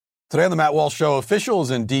Today on the Matt Walsh Show,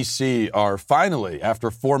 officials in D.C. are finally, after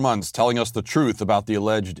 4 months, telling us the truth about the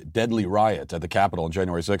alleged deadly riot at the Capitol on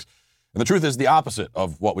January 6th. And the truth is the opposite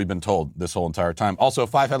of what we've been told this whole entire time. Also,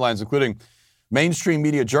 5 headlines, including mainstream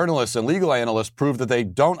media journalists and legal analysts, prove that they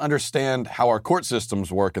don't understand how our court systems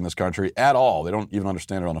work in this country at all. They don't even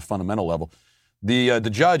understand it on a fundamental level. The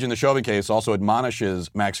judge in the Chauvin case also admonishes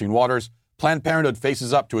Maxine Waters. Planned Parenthood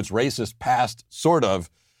faces up to its racist past, sort of.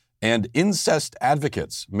 And incest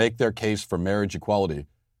advocates make their case for marriage equality.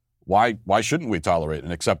 Why shouldn't we tolerate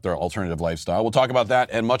and accept their alternative lifestyle? We'll talk about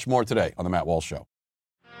that and much more today on The Matt Walsh Show.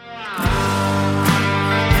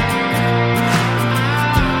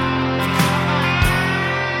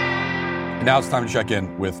 And now it's time to check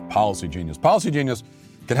in with Policy Genius. Policy Genius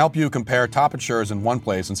can help you compare top insurers in one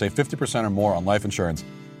place and save 50% or more on life insurance.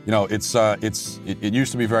 You know, it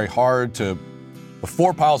used to be very hard to...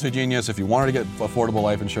 Before Policy Genius, if you wanted to get affordable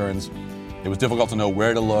life insurance, it was difficult to know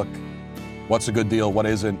where to look, what's a good deal, what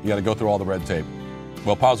isn't. You got to go through all the red tape.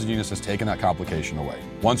 Well, Policy Genius has taken that complication away.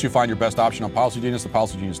 Once you find your best option on Policy Genius, the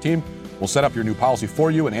Policy Genius team will set up your new policy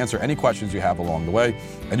for you and answer any questions you have along the way.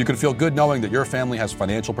 And you can feel good knowing that your family has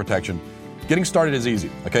financial protection. Getting started is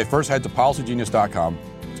easy. Okay, first head to policygenius.com.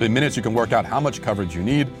 In minutes, you can work out how much coverage you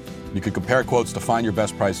need. You can compare quotes to find your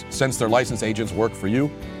best price. Since their licensed agents work for you,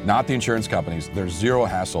 not the insurance companies, there's zero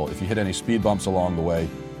hassle. If you hit any speed bumps along the way,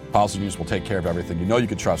 Policy Genius will take care of everything. You know you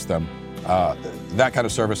can trust them. That kind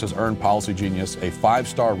of service has earned Policy Genius a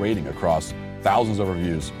 5-star rating across thousands of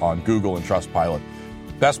reviews on Google and Trustpilot.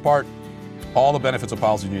 Best part, all the benefits of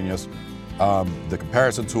Policy Genius, the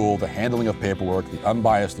comparison tool, the handling of paperwork, the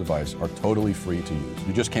unbiased advice are totally free to use.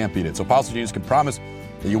 You just can't beat it. So Policy Genius can promise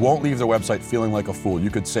that you won't leave their website feeling like a fool.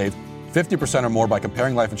 You could save 50% or more by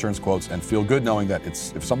comparing life insurance quotes and feel good knowing that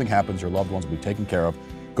if something happens, your loved ones will be taken care of.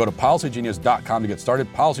 Go to policygenius.com to get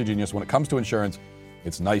started. Policy Genius, when it comes to insurance,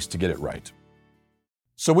 it's nice to get it right.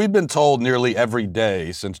 So we've been told nearly every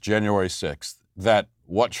day since January 6th that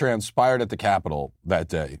what transpired at the Capitol that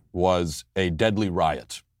day was a deadly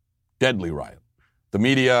riot. Deadly riot. The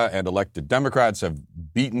media and elected Democrats have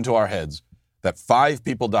beaten to our heads that 5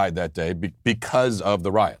 people died that day because of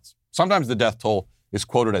the riots. Sometimes the death toll is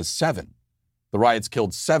quoted as 7. The riots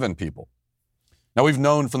killed 7 people. Now, we've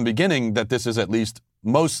known from the beginning that this is at least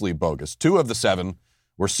mostly bogus. 2 of the 7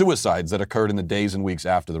 were suicides that occurred in the days and weeks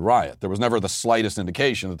after the riot. There was never the slightest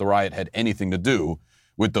indication that the riot had anything to do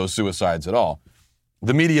with those suicides at all.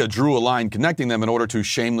 The media drew a line connecting them in order to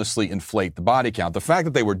shamelessly inflate the body count. The fact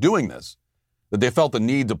that they were doing this, that they felt the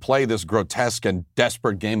need to play this grotesque and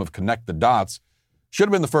desperate game of connect the dots, should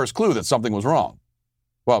have been the first clue that something was wrong.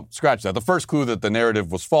 Well, scratch that. The first clue that the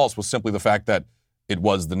narrative was false was simply the fact that it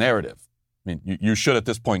was the narrative. I mean, you should at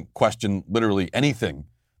this point question literally anything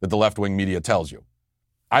that the left-wing media tells you.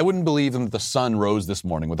 I wouldn't believe that the sun rose this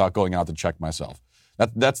morning without going out to check myself.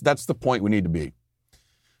 That's the point we need to be.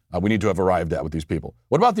 We need to have arrived at with these people.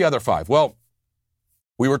 What about the other 5? Well,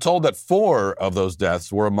 we were told that 4 of those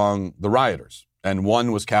deaths were among the rioters, and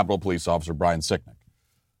 1 was Capitol Police Officer Brian Sicknick.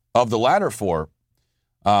 Of the latter 4,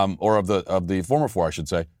 or of the former 4, I should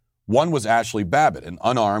say, 1 was Ashley Babbitt, an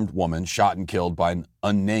unarmed woman shot and killed by an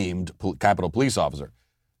unnamed Capitol Police officer.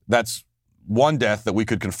 That's one death that we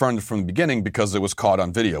could confirm from the beginning because it was caught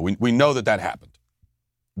on video. We know that happened.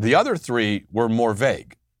 The other 3 were more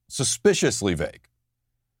vague, suspiciously vague.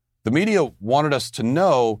 The media wanted us to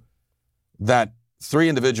know that 3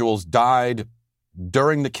 individuals died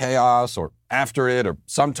during the chaos or after it or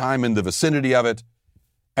sometime in the vicinity of it.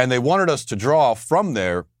 And they wanted us to draw from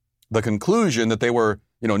there the conclusion that they were,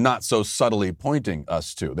 not so subtly pointing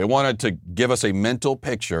us to. They wanted to give us a mental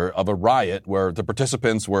picture of a riot where the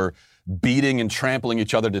participants were beating and trampling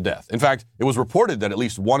each other to death. In fact, it was reported that at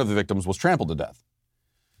least one of the victims was trampled to death.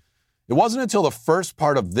 It wasn't until the first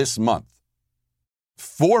part of this month,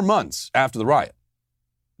 4 months after the riot,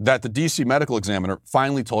 that the D.C. medical examiner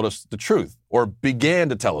finally told us the truth, or began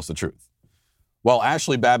to tell us the truth. While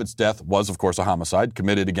Ashley Babbitt's death was, of course, a homicide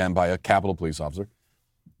committed again by a Capitol Police officer,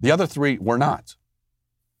 the other 3 were not.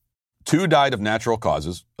 2 died of natural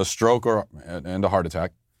causes, a stroke and a heart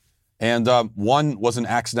attack, and 1 was an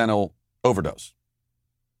accidental overdose.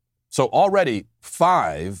 So already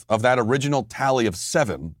 5 of that original tally of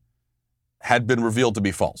 7 had been revealed to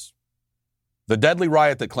be false. The deadly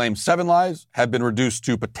riot that claimed 7 lives had been reduced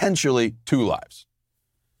to potentially 2 lives,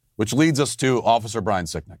 which leads us to Officer Brian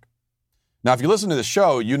Sicknick. Now, if you listen to the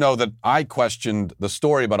show, you know that I questioned the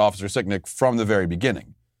story about Officer Sicknick from the very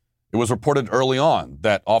beginning. It was reported early on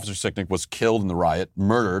that Officer Sicknick was killed in the riot,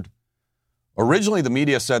 murdered. Originally, the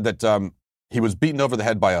media said that he was beaten over the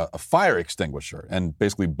head by a fire extinguisher and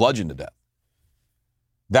basically bludgeoned to death.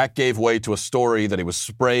 That gave way to a story that he was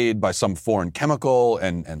sprayed by some foreign chemical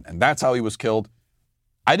and that's how he was killed.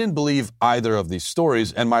 I didn't believe either of these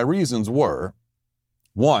stories, and my reasons were,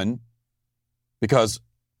 one, because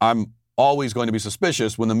I'm always going to be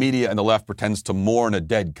suspicious when the media and the left pretends to mourn a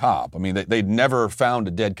dead cop. I mean, they'd never found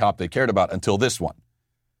a dead cop they cared about until this one.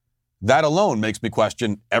 That alone makes me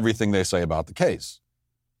question everything they say about the case.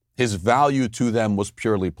 His value to them was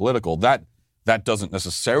purely political. That doesn't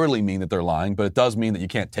necessarily mean that they're lying, but it does mean that you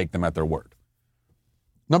can't take them at their word.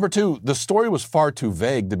 Number two, the story was far too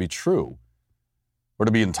vague to be true, or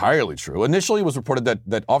to be entirely true. Initially, it was reported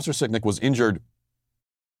that Officer Sicknick was injured,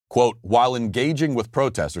 quote, while engaging with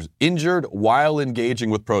protesters. Injured while engaging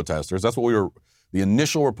with protesters. That's what the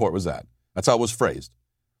initial report was that. That's how it was phrased.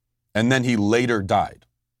 And then he later died.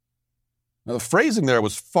 Now, the phrasing there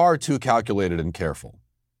was far too calculated and careful.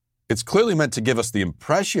 It's clearly meant to give us the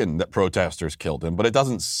impression that protesters killed him, but it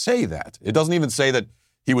doesn't say that. It doesn't even say that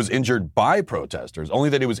he was injured by protesters, only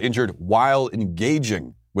that he was injured while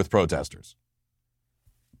engaging with protesters.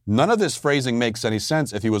 None of this phrasing makes any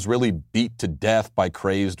sense if he was really beat to death by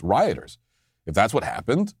crazed rioters. If that's what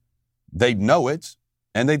happened, they'd know it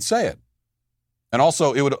and they'd say it. And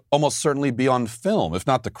also, it would almost certainly be on film. If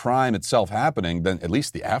not the crime itself happening, then at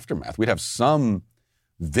least the aftermath. We'd have some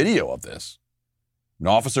video of this. An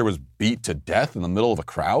officer was beat to death in the middle of a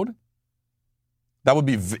crowd? That would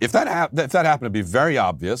be, if that happened, it'd be very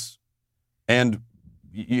obvious. And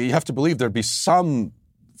you have to believe there'd be some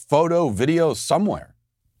photo, video somewhere.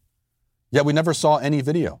 Yet we never saw any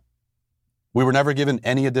video. We were never given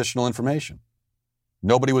any additional information.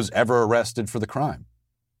 Nobody was ever arrested for the crime.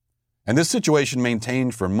 And this situation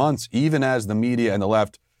maintained for months, even as the media and the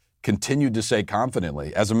left continued to say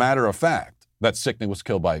confidently, as a matter of fact, that Sicknick was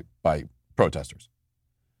killed by protesters.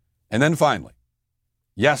 And then finally,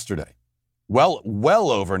 yesterday, well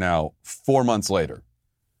over now, 4 months later,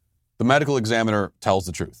 the medical examiner tells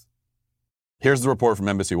the truth. Here's the report from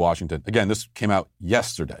Embassy Washington. Again, this came out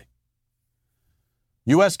yesterday.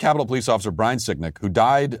 U.S. Capitol Police Officer Brian Sicknick, who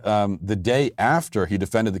died the day after he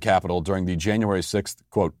defended the Capitol during the January 6th,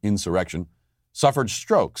 quote, insurrection, suffered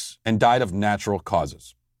strokes and died of natural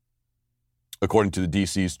causes, according to the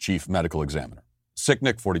D.C.'s chief medical examiner.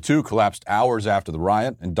 Sicknick, 42, collapsed hours after the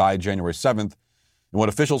riot and died January 7th in what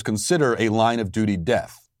officials consider a line-of-duty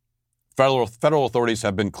death. Federal authorities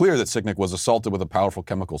have been clear that Sicknick was assaulted with a powerful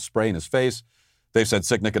chemical spray in his face. They've said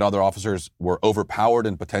Sicknick and other officers were overpowered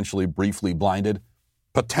and potentially briefly blinded.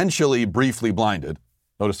 Notice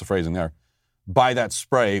the phrasing there, by that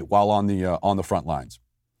spray while on the front lines.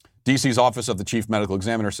 D.C.'s Office of the Chief Medical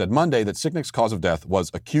Examiner said Monday that Sicknick's cause of death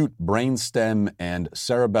was acute brainstem and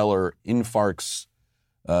cerebellar infarcts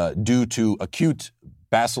due to acute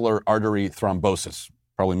basilar artery thrombosis.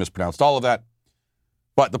 Probably mispronounced all of that.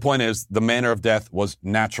 But the point is, the manner of death was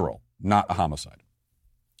natural, not a homicide.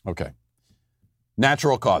 Okay.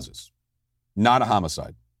 Natural causes, not a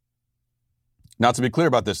homicide. Now, to be clear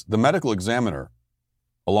about this, the medical examiner,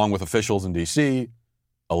 along with officials in D.C.,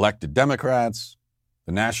 elected Democrats,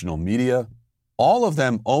 the national media, all of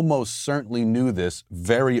them almost certainly knew this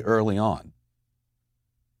very early on.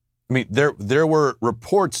 I mean, there were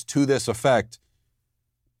reports to this effect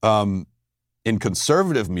in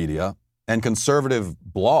conservative media and conservative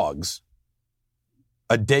blogs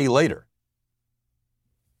a day later.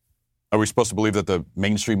 Are we supposed to believe that the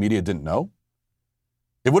mainstream media didn't know?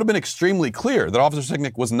 It would have been extremely clear that Officer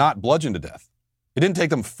Sicknick was not bludgeoned to death. It didn't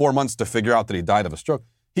take them 4 months to figure out that he died of a stroke.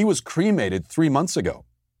 He was cremated 3 months ago.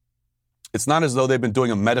 It's not as though they've been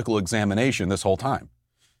doing a medical examination this whole time.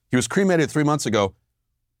 He was cremated 3 months ago.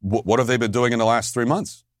 What have they been doing in the last 3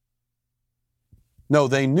 months? No,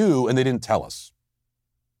 they knew and they didn't tell us.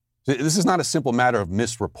 This is not a simple matter of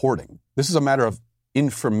misreporting. This is a matter of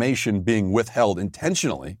information being withheld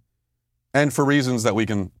intentionally and for reasons that we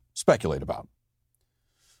can speculate about.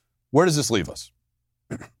 Where does this leave us?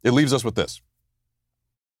 It leaves us with this.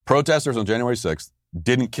 Protesters on January 6th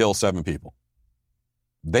didn't kill 7 people.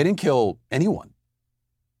 They didn't kill anyone.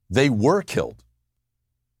 They were killed.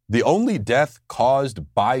 The only death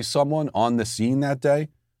caused by someone on the scene that day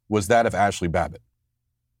was that of Ashley Babbitt.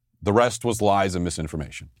 The rest was lies and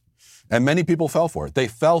misinformation. And many people fell for it. They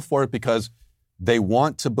fell for it because they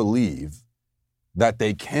want to believe that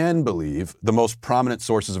they can believe the most prominent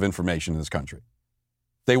sources of information in this country.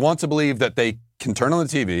 They want to believe that they can turn on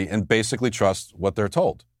the TV and basically trust what they're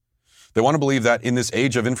told. They want to believe that in this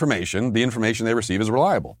age of information, the information they receive is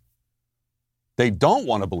reliable. They don't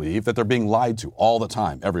want to believe that they're being lied to all the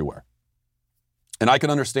time, everywhere. And I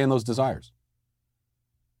can understand those desires.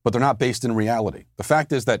 But they're not based in reality. The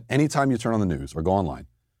fact is that anytime you turn on the news or go online,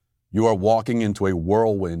 you are walking into a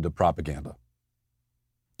whirlwind of propaganda.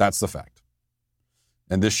 That's the fact.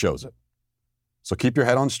 And this shows it. So keep your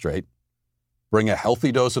head on straight. Bring a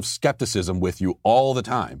healthy dose of skepticism with you all the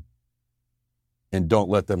time. And don't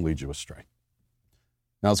let them lead you astray.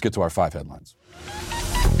 Now let's get to our 5 headlines.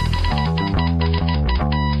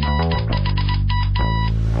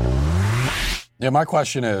 Yeah, my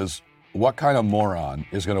question is, what kind of moron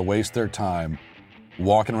is going to waste their time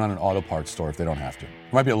walking around an auto parts store if they don't have to?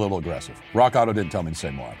 It might be a little aggressive. Rock Auto didn't tell me to say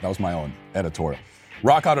moron. That was my own editorial.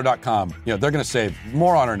 RockAuto.com, they're going to save,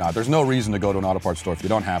 moron or not. There's no reason to go to an auto parts store if you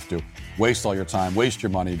don't have to. Waste all your time, waste your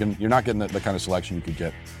money. You're not getting the kind of selection you could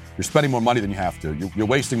get. You're spending more money than you have to. You're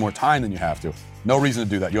wasting more time than you have to. No reason to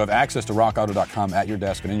do that. You have access to RockAuto.com at your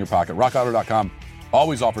desk and in your pocket. RockAuto.com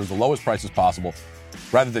always offers the lowest prices possible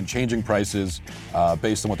rather than changing prices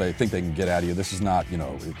based on what they think they can get out of you. This is not,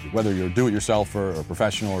 whether you're do-it-yourself or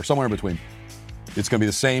professional or somewhere in between. It's going to be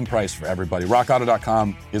the same price for everybody.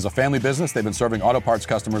 RockAuto.com is a family business. They've been serving auto parts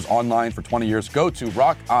customers online for 20 years. Go to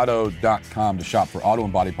RockAuto.com to shop for auto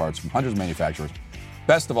and body parts from hundreds of manufacturers.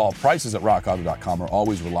 Best of all, prices at RockAuto.com are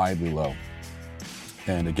always reliably low.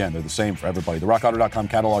 And again, they're the same for everybody. The RockAuto.com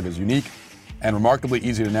catalog is unique and remarkably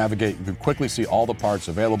easy to navigate. You can quickly see all the parts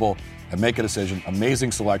available and make a decision.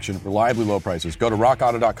 Amazing selection, reliably low prices. Go to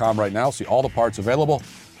RockAuto.com right now. See all the parts available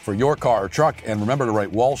for your car or truck. And remember to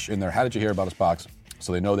write Walsh in their How Did You Hear About Us box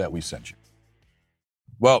so they know that we sent you.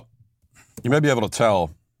 Well, you may be able to tell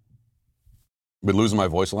I've been losing my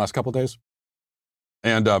voice the last couple of days.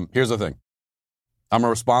 And here's the thing. I'm a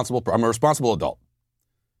responsible adult.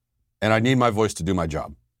 And I need my voice to do my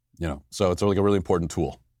job. So it's like a really important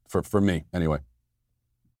tool for me anyway.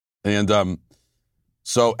 And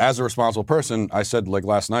so as a responsible person, I said like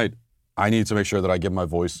last night, I need to make sure that I give my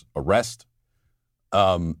voice a rest.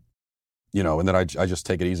 And then I just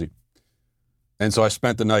take it easy. And so I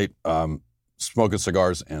spent the night smoking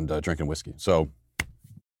cigars and drinking whiskey. So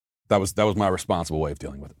that was my responsible way of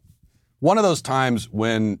dealing with it. One of those times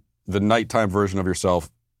when the nighttime version of yourself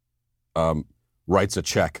writes a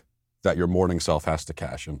check that your morning self has to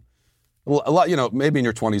cash. And a lot, maybe in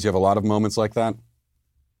your 20s you have a lot of moments like that.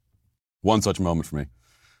 One such moment for me.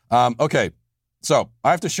 Okay. So I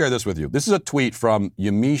have to share this with you. This is a tweet from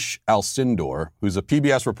Yamiche Alcindor, who's a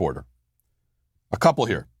PBS reporter. A couple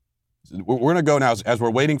here. We're going to go now as we're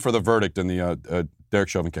waiting for the verdict in the Derek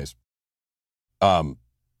Chauvin case.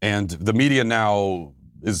 And the media now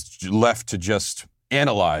is left to just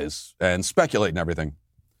analyze and speculate and everything.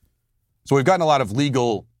 So we've gotten a lot of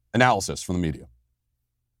legal analysis from the media.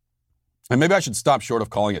 And maybe I should stop short of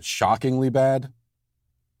calling it shockingly bad,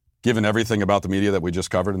 given everything about the media that we just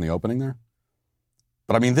covered in the opening there.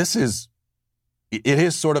 But I mean, it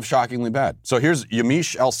is sort of shockingly bad. So here's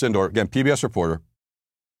Yamiche Alcindor, again, PBS reporter.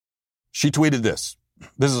 She tweeted this.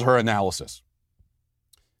 This is her analysis.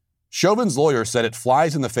 Chauvin's lawyer said it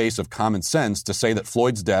flies in the face of common sense to say that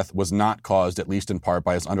Floyd's death was not caused, at least in part,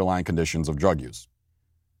 by his underlying conditions of drug use.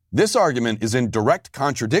 This argument is in direct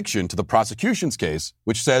contradiction to the prosecution's case,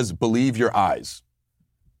 which says, believe your eyes.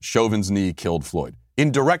 Chauvin's knee killed Floyd.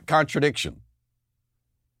 In direct contradiction.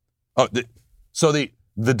 So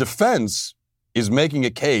the defense is making a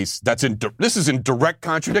case that's this is in direct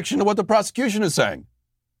contradiction to what the prosecution is saying.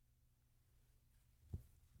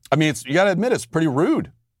 I mean, you got to admit, it's pretty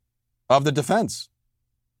rude of the defense.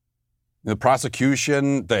 The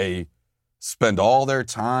prosecution, they spend all their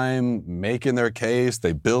time making their case.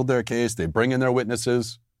 They build their case. They bring in their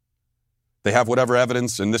witnesses. They have whatever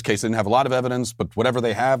evidence. In this case, they didn't have a lot of evidence, but whatever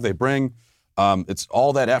they have, they bring. It's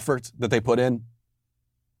all that effort that they put in.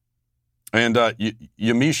 And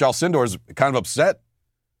Yamiche Alcindor is kind of upset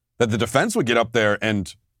that the defense would get up there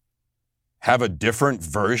and have a different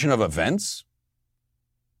version of events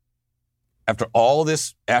after all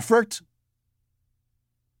this effort.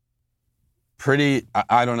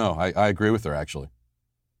 I don't know. I agree with her, actually.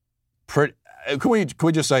 Can we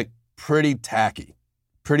just say pretty tacky?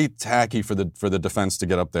 Pretty tacky for the defense to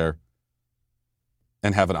get up there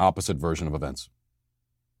and have an opposite version of events.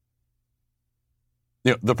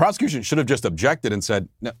 The prosecution should have just objected and said,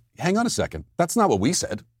 no, hang on a second. That's not what we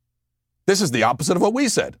said. This is the opposite of what we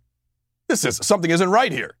said. Something isn't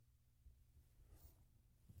right here.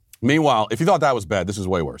 Meanwhile, if you thought that was bad, this is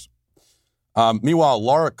way worse. Meanwhile,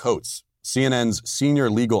 Laura Coates, CNN's senior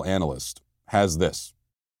legal analyst, has this.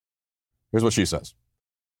 Here's what she says.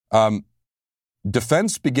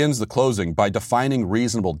 Defense begins the closing by defining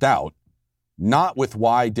reasonable doubt, not with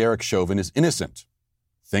why Derek Chauvin is innocent.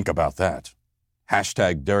 Think about that.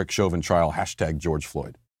 Hashtag Derek Chauvin trial, hashtag George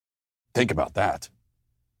Floyd. Think about that.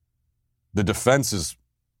 The defense is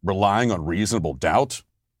relying on reasonable doubt?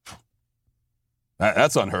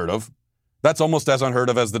 That's unheard of. That's almost as unheard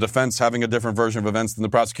of as the defense having a different version of events than the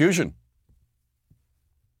prosecution.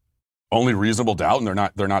 Only reasonable doubt,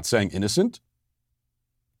 and they're not saying innocent?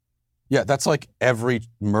 Yeah, that's like every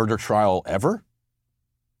murder trial ever.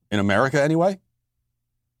 In America, anyway.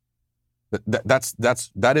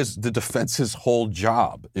 That is the defense's whole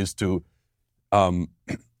job, is to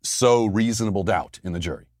sow reasonable doubt in the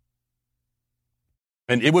jury.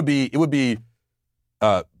 And it would be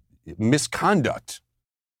misconduct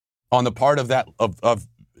on the part of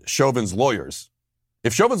Chauvin's lawyers.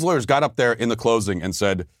 If Chauvin's lawyers got up there in the closing and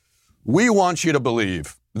said, "We want you to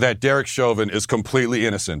believe that Derek Chauvin is completely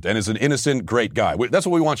innocent and is an innocent, great guy. That's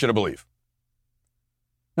what we want you to believe."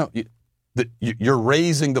 No, you're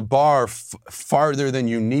raising the bar farther than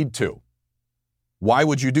you need to. Why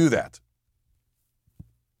would you do that?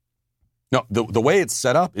 No, the way it's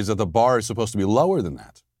set up is that the bar is supposed to be lower than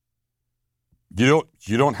that. You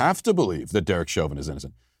don't have to believe that Derek Chauvin is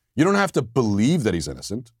innocent. You don't have to believe that he's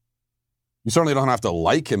innocent. You certainly don't have to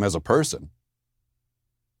like him as a person.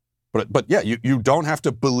 But yeah, you don't have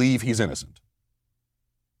to believe he's innocent.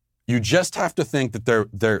 You just have to think that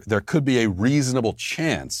there could be a reasonable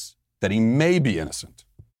chance that he may be innocent.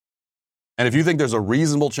 And if you think there's a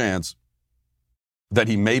reasonable chance that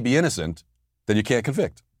he may be innocent, then you can't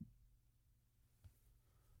convict.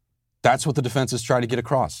 That's what the defense is trying to get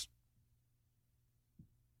across.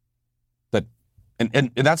 That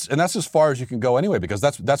and that's as far as you can go anyway, because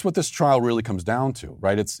that's what this trial really comes down to,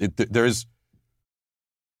 right?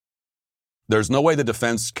 There's no way the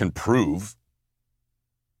defense can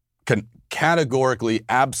categorically,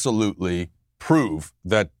 absolutely prove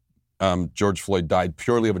that George Floyd died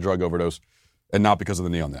purely of a drug overdose and not because of the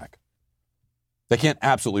knee on the neck. They can't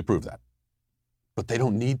absolutely prove that, but they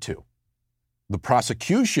don't need to. The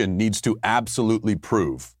prosecution needs to absolutely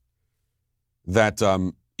prove that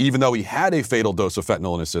even though he had a fatal dose of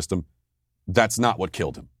fentanyl in his system, that's not what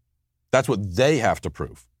killed him. That's what they have to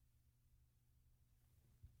prove.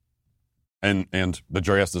 And the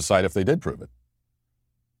jury has to decide if they did prove it.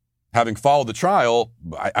 Having followed the trial,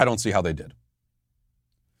 I don't see how they did.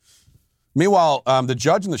 Meanwhile, the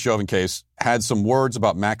judge in the Chauvin case had some words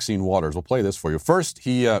about Maxine Waters. We'll play this for you. First,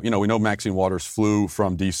 we know Maxine Waters flew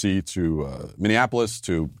from D.C. to Minneapolis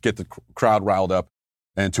to get the crowd riled up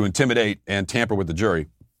and to intimidate and tamper with the jury.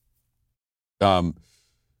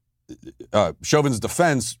 Chauvin's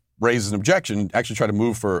defense raises an objection, actually tried to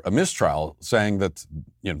move for a mistrial, saying that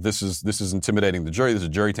this is intimidating the jury, this is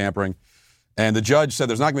jury tampering. And the judge said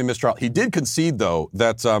there's not going to be a mistrial. He did concede, though,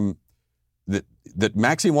 that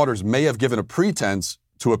Maxine Waters may have given a pretense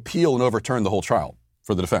to appeal and overturn the whole trial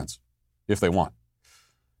for the defense, if they want.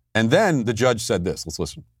 And then the judge said this. Let's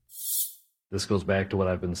listen. This goes back to what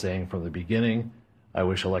I've been saying from the beginning. I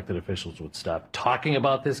wish elected officials would stop talking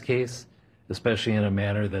about this case, especially in a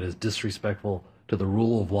manner that is disrespectful to the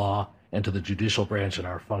rule of law and to the judicial branch and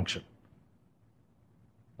our function.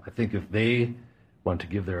 I think if they want to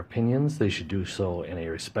give their opinions, they should do so in a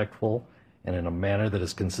respectful and in a manner that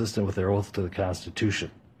is consistent with their oath to the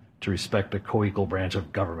Constitution, to respect a co-equal branch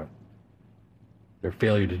of government. Their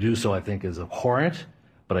failure to do so, I think, is abhorrent,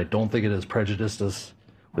 but I don't think it has prejudiced us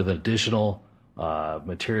with additional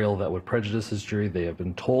material that would prejudice this jury. They have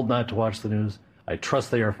been told not to watch the news. I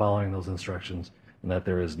trust they are following those instructions and that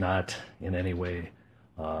there is not in any way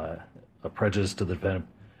a prejudice to the defendant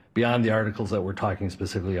beyond the articles that we're talking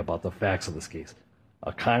specifically about the facts of this case.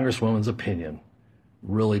 A congresswoman's opinion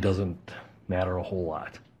really doesn't matter a whole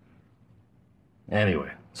lot.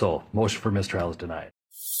 Anyway, so motion for mistrial is denied.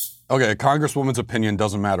 Okay, a congresswoman's opinion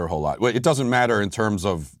doesn't matter a whole lot. Well, it doesn't matter in terms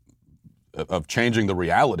of changing the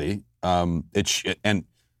reality. And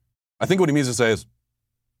I think what he means to say is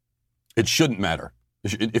it shouldn't matter.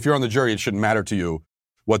 If you're on the jury, it shouldn't matter to you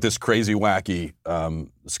what this crazy, wacky,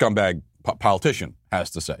 scumbag politician has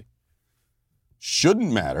to say.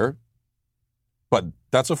 Shouldn't matter, but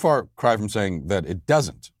that's a far cry from saying that it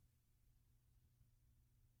doesn't.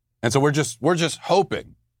 And so we're just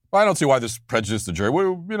hoping. Well, I don't see why this prejudiced the jury.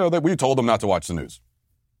 We told them not to watch the news.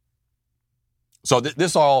 So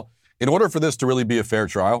this all, in order for this to really be a fair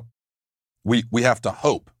trial, we have to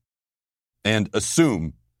hope and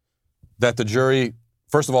assume that the jury,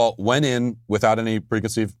 first of all, went in without any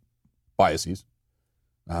preconceived biases,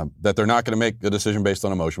 that they're not going to make a decision based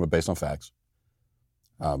on emotion, but based on facts,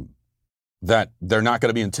 that they're not going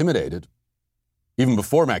to be intimidated, even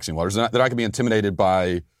before Maxine Waters. They're not going to be intimidated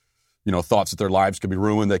by, thoughts that their lives could be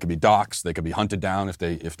ruined. They could be doxxed. They could be hunted down if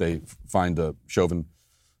they find Chauvin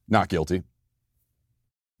not guilty.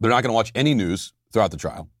 They're not going to watch any news throughout the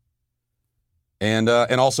trial. And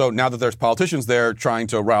also, now that there's politicians there trying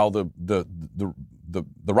to rile the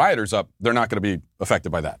rioters up, they're not going to be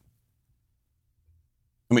affected by that.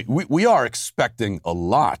 I mean, we are expecting a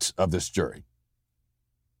lot of this jury.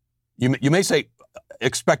 You may say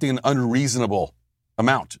expecting an unreasonable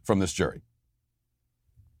amount from this jury.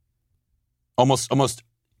 Almost,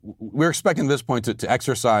 we're expecting at this point to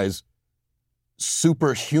exercise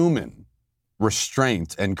superhuman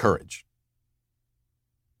restraint and courage.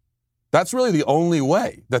 That's really the only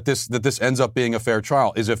way that this ends up being a fair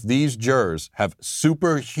trial, is if these jurors have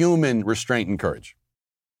superhuman restraint and courage.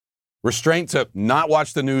 Restraint to not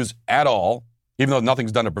watch the news at all, even though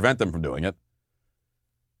nothing's done to prevent them from doing it.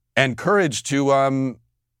 And courage to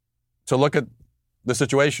look at the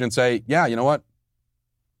situation and say, yeah, you know what?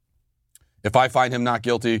 If I find him not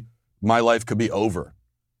guilty, my life could be over,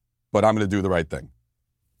 but I'm going to do the right thing.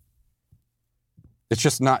 It's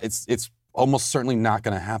just not, it's almost certainly not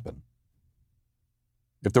going to happen.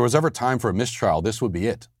 If there was ever time for a mistrial, this would be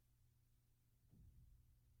it.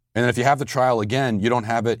 And then if you have the trial again, you don't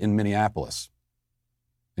have it in Minneapolis.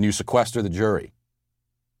 And you sequester the jury.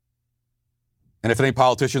 And if any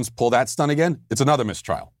politicians pull that stunt again, it's another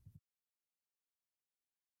mistrial.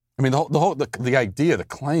 I mean, the idea, the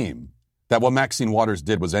claim that what Maxine Waters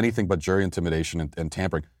did was anything but jury intimidation and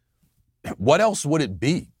tampering, what else would it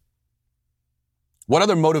be? What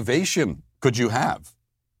other motivation could you have?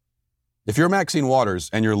 If you're Maxine Waters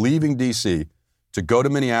and you're leaving D.C. to go to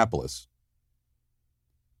Minneapolis,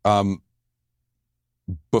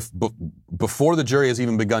 before the jury has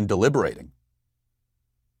even begun deliberating,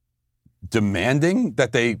 demanding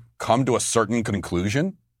that they come to a certain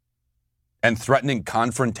conclusion and threatening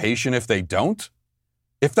confrontation if they don't,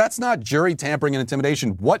 if that's not jury tampering and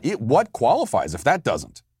intimidation, what qualifies if that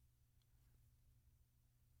doesn't?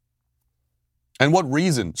 And what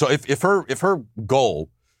reason? So if her goal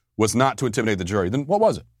was not to intimidate the jury, then what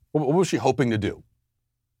was it? What was she hoping to do?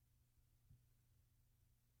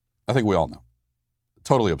 I think we all know.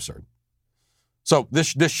 Totally absurd. So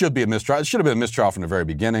this should be a mistrial. It should have been a mistrial from the very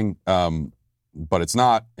beginning, but it's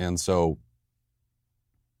not. And so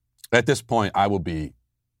at this point, I will be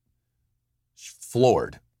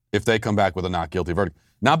floored if they come back with a not guilty verdict.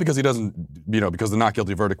 Not because he doesn't, because the not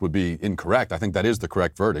guilty verdict would be incorrect. I think that is the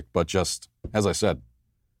correct verdict. But just, as I said,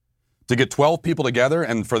 to get 12 people together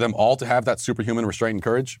and for them all to have that superhuman restraint and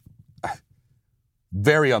courage,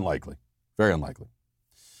 very unlikely. Very unlikely.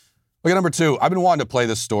 Okay, number two, I've been wanting to play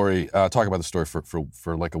this story, talk about this story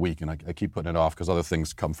for like a week, and I keep putting it off because other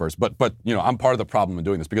things come first. But I'm part of the problem in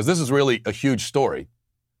doing this because this is really a huge story.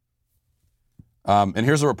 And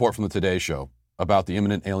here's a report from the Today Show about the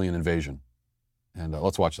imminent alien invasion. And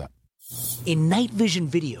let's watch that. In night vision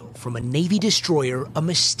video from a Navy destroyer, a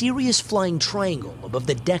mysterious flying triangle above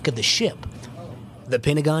the deck of the ship. The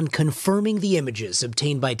Pentagon confirming the images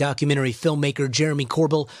obtained by documentary filmmaker Jeremy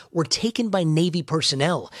Corbell were taken by Navy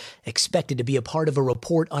personnel, expected to be a part of a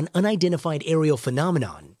report on unidentified aerial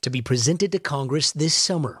phenomenon to be presented to Congress this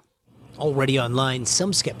summer. Already online,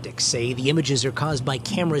 some skeptics say the images are caused by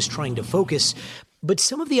cameras trying to focus, but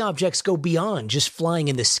some of the objects go beyond just flying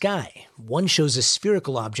in the sky. One shows a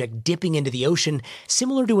spherical object dipping into the ocean,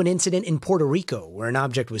 similar to an incident in Puerto Rico where an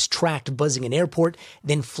object was tracked buzzing an airport,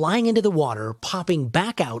 then flying into the water, popping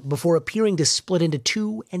back out before appearing to split into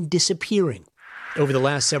two and disappearing. Over the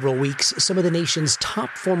last several weeks, some of the nation's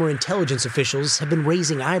top former intelligence officials have been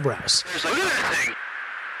raising eyebrows. Look at that thing.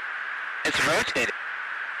 It's rotating.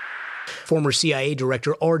 Former CIA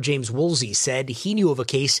Director R. James Woolsey said he knew of a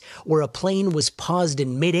case where a plane was paused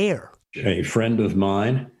in midair. A friend of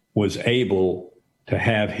mine was able to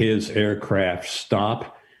have his aircraft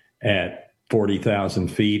stop at 40,000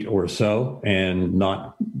 feet or so and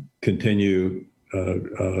not continue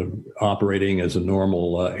operating as a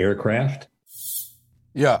normal aircraft.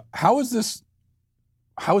 Yeah, how is this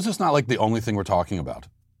not like the only thing we're talking about?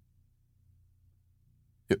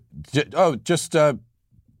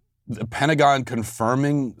 The Pentagon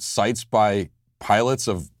confirming sights by pilots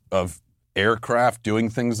of aircraft doing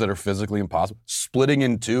things that are physically impossible, splitting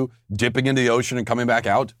in two, dipping into the ocean and coming back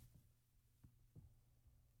out,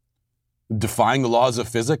 defying the laws of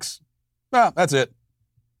physics. Well, that's it.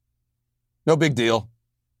 No big deal.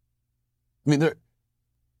 I mean, there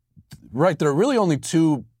are really only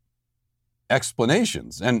two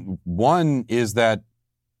explanations, and one is that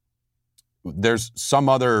there's some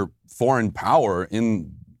other foreign power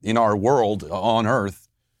in our world, on Earth,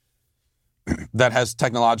 that has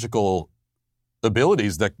technological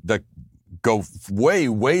abilities that go way,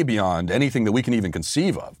 way beyond anything that we can even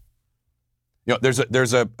conceive of.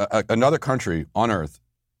 There's another country on Earth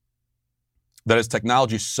that has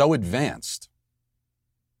technology so advanced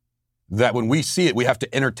that when we see it, we have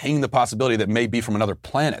to entertain the possibility that it may be from another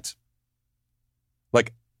planet.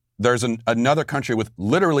 Like, there's another country with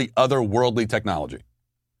literally otherworldly technology.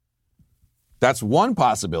 That's one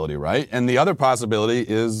possibility, right? And the other possibility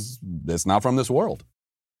is it's not from this world.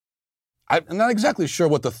 I'm not exactly sure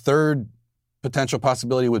what the third potential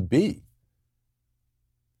possibility would be.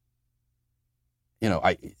 You know,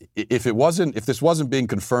 if this wasn't being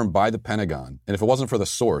confirmed by the Pentagon, and if it wasn't for the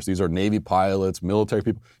source, these are Navy pilots, military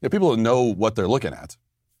people, people that know what they're looking at.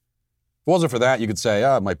 If it wasn't for that, you could say,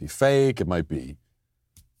 it might be fake, it might be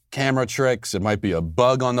camera tricks, it might be a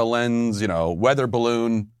bug on the lens, weather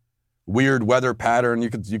balloon, weird weather pattern. You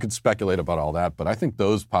could speculate about all that, but I think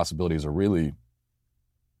those possibilities are really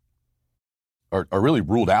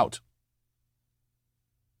ruled out.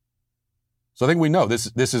 So I think we know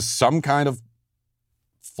this is some kind of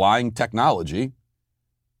flying technology,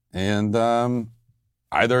 and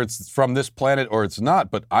either it's from this planet or it's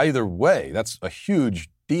not, but either way, that's a huge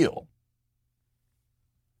deal.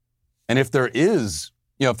 And if there is,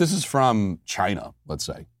 if this is from China, let's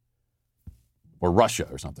say, or Russia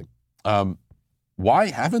or something,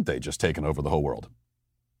 why haven't they just taken over the whole world?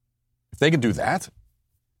 If they can do that,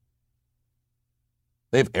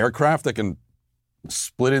 they have aircraft that can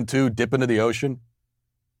split in two, dip into the ocean,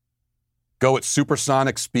 go at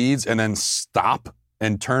supersonic speeds, and then stop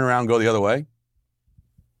and turn around and go the other way.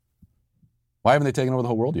 Why haven't they taken over the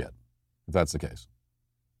whole world yet, if that's the case?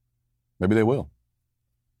 Maybe they will.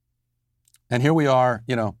 And here we are,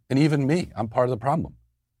 and even me, I'm part of the problem.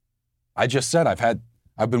 I just said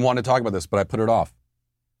I've been wanting to talk about this, but I put it off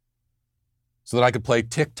so that I could play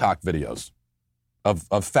TikTok videos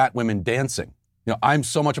of fat women dancing. I'm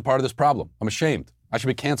so much a part of this problem. I'm ashamed. I should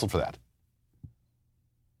be canceled for that.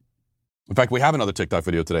 In fact, we have another TikTok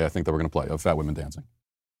video today, I think, that we're going to play of fat women dancing.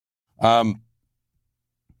 And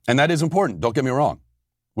that is important. Don't get me wrong.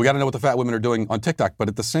 We got to know what the fat women are doing on TikTok, but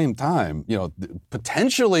at the same time,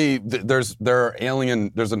 potentially there's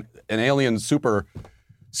an alien super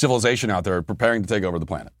civilization out there preparing to take over the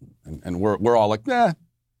planet, and we're all like,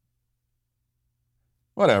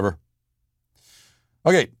 whatever.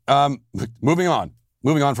 Okay, moving on.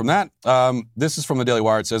 Moving on from that, this is from the Daily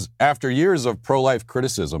Wire. It says, after years of pro-life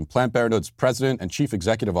criticism, Planned Parenthood's president and chief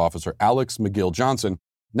executive officer, Alex McGill Johnson,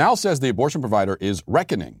 now says the abortion provider is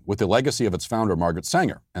reckoning with the legacy of its founder, Margaret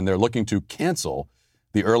Sanger, and they're looking to cancel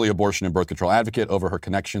the early abortion and birth control advocate over her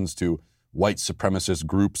connections to white supremacist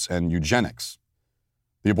groups and eugenics.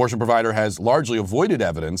 The abortion provider has largely avoided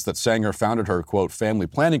evidence that Sanger founded her, quote, family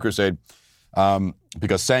planning crusade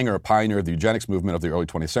because Sanger, a pioneer of the eugenics movement of the early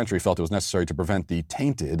 20th century, felt it was necessary to prevent the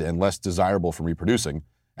tainted and less desirable from reproducing,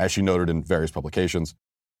 as she noted in various publications.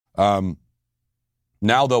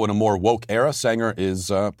 Now, though, in a more woke era, Sanger is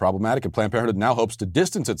problematic, and Planned Parenthood now hopes to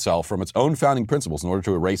distance itself from its own founding principles in order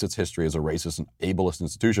to erase its history as a racist and ableist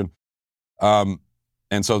institution. And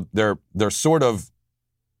so they're sort of,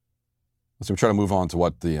 let's see, we're trying to move on to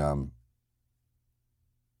what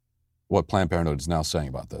Planned Parenthood is now saying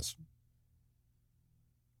about this.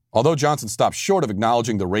 Although Johnson stopped short of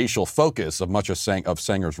acknowledging the racial focus of much of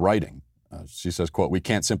Sanger's writing, she says, quote, we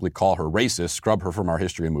can't simply call her racist, scrub her from our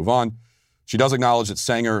history and move on. She does acknowledge that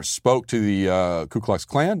Sanger spoke to the Ku Klux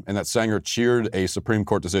Klan and that Sanger cheered a Supreme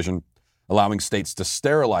Court decision allowing states to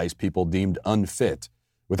sterilize people deemed unfit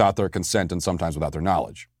without their consent and sometimes without their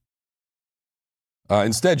knowledge.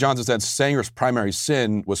 Instead, Johnson said Sanger's primary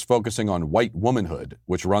sin was focusing on white womanhood,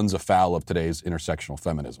 which runs afoul of today's intersectional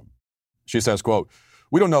feminism. She says, quote,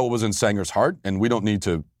 we don't know what was in Sanger's heart, and we don't need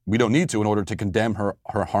to in order to condemn her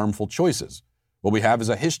harmful choices. What we have is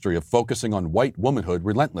a history of focusing on white womanhood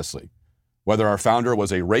relentlessly. Whether our founder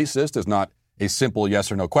was a racist is not a simple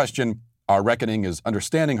yes or no question. Our reckoning is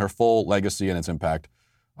understanding her full legacy and its impact.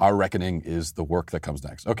 Our reckoning is the work that comes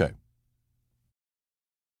next. Okay.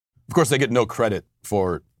 Of course, they get no credit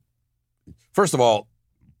for, first of all,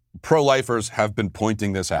 pro-lifers have been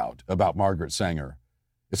pointing this out about Margaret Sanger.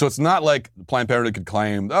 So it's not like Planned Parenthood could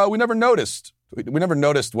claim, we never noticed. We never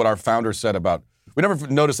noticed what our founder said about, we never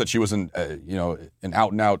noticed that she was an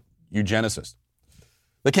out-and-out eugenicist.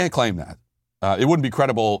 They can't claim that. It wouldn't be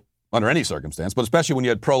credible under any circumstance, but especially when you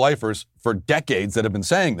had pro-lifers for decades that have been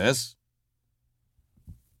saying this.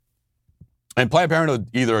 And Planned Parenthood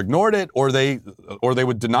either ignored it or they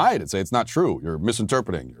would deny it and say it's not true. You're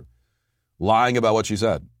misinterpreting. You're lying about what she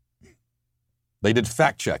said. They did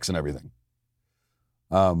fact checks and everything.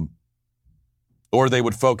 Or they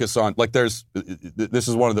would focus on, like this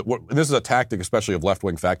is a tactic especially of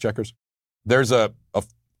left-wing fact checkers. There's an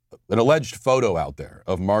alleged photo out there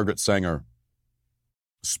of Margaret Sanger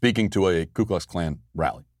speaking to a Ku Klux Klan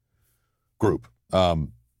rally group.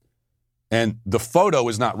 And the photo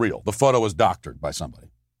is not real. The photo was doctored by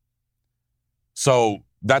somebody. So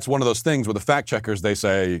that's one of those things where the fact checkers, they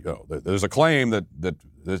say, there's a claim that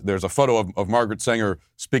there's a photo of Margaret Sanger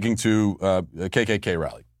speaking to a KKK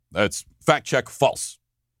rally. That's fact check false.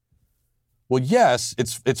 Well, yes,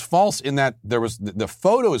 it's false in that the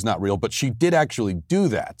photo is not real, but she did actually do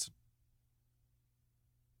that.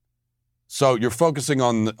 So you're focusing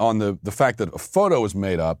on the fact that a photo was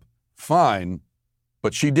made up, fine,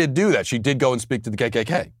 but she did do that. She did go and speak to the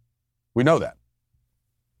KKK. We know that.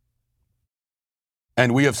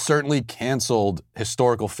 And we have certainly canceled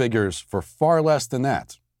historical figures for far less than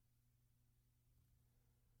that.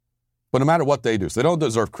 But no matter what they do, so they don't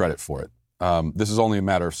deserve credit for it. This is only a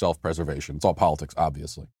matter of self-preservation. It's all politics,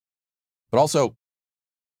 obviously. But also,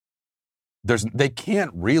 they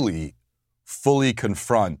can't really fully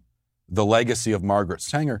confront the legacy of Margaret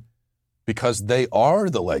Sanger because they are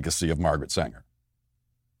the legacy of Margaret Sanger.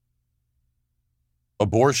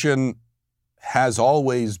 Abortion has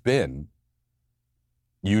always been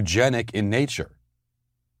eugenic in nature.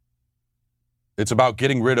 It's about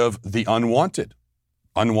getting rid of the unwanted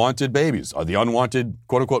babies, or the unwanted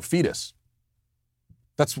quote-unquote fetus.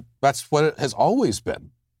 That's what it has always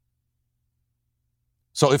been.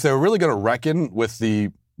 So if they're really going to reckon with the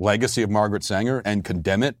legacy of Margaret Sanger and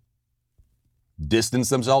condemn it, distance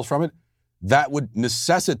themselves from it, that would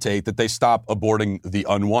necessitate that they stop aborting the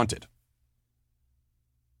unwanted.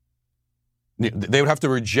 They would have to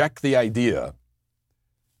reject the idea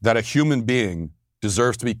that a human being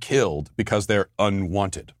deserves to be killed because they're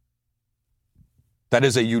unwanted. That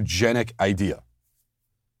is a eugenic idea.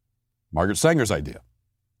 Margaret Sanger's idea.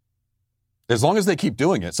 As long as they keep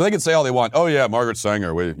doing it, so they can say all they want, oh yeah, Margaret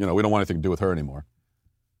Sanger, we don't want anything to do with her anymore.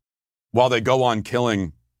 While they go on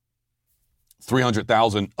killing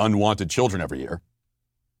 300,000 unwanted children every year.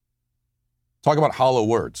 Talk about hollow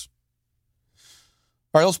words.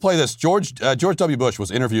 All right, let's play this. George W. Bush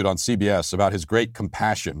was interviewed on CBS about his great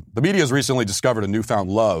compassion. The media has recently discovered a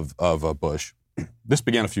newfound love of Bush. This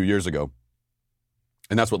began a few years ago,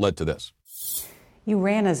 and that's what led to this. You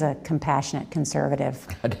ran as a compassionate conservative.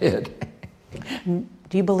 I did.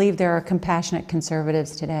 Do you believe there are compassionate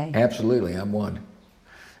conservatives today? Absolutely, I'm one.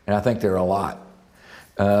 And I think there are a lot.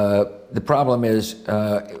 The problem is,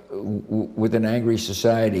 with an angry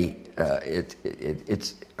society,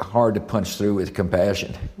 it's hard to punch through with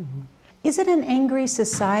compassion. Mm-hmm. Is it an angry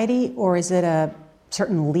society, or is it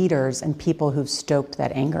certain leaders and people who've stoked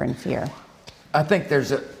that anger and fear? I think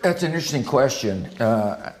that's an interesting question.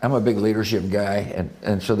 I'm a big leadership guy,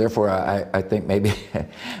 and so therefore I think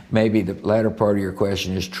maybe the latter part of your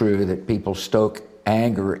question is true, that people stoke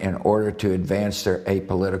anger in order to advance their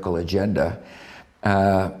apolitical agenda.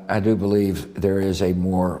 I do believe there is a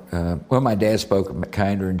more, my dad spoke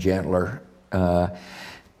kinder and gentler,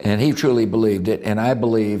 and he truly believed it, and I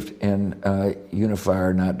believed in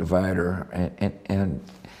unifier, not divider, and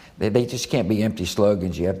they just can't be empty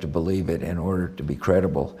slogans. You have to believe it in order to be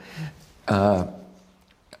credible. I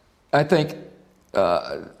think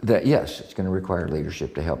that, yes, it's going to require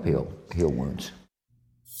leadership to help heal wounds.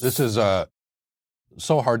 This is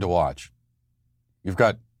so hard to watch. You've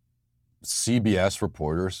got CBS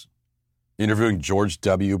reporters interviewing George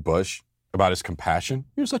W. Bush about his compassion.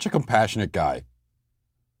 You're such a compassionate guy.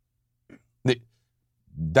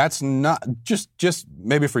 That's not just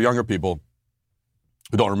maybe for younger people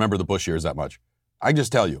who don't remember the Bush years that much. I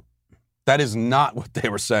just tell you, that is not what they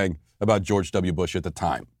were saying about George W. Bush at the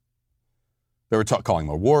time. They were calling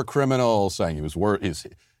him a war criminal, saying he was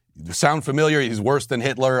sound familiar, he's worse than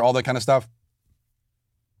Hitler, all that kind of stuff.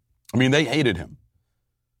 I mean, they hated him.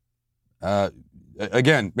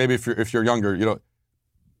 Again, maybe if you're younger,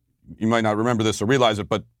 you might not remember this or realize it,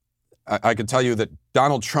 but I can tell you that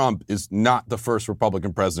Donald Trump is not the first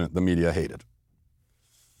Republican president the media hated.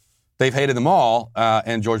 They've hated them all,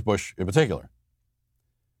 and George Bush in particular.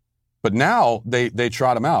 But now they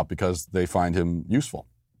trot him out because they find him useful.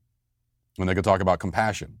 And they can talk about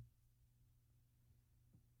compassion.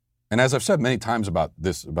 And as I've said many times about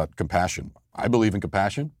compassion, I believe in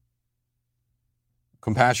compassion.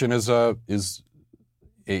 Compassion is a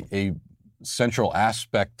central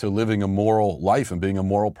aspect to living a moral life and being a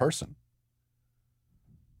moral person.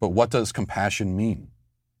 But what does compassion mean?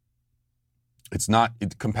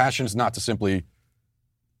 Compassion is not to simply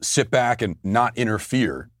sit back and not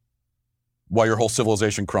interfere while your whole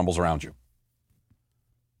civilization crumbles around you.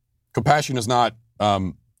 Compassion is not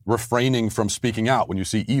refraining from speaking out when you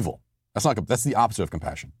see evil. That's the opposite of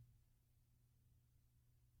compassion.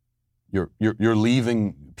 You're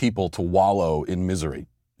leaving people to wallow in misery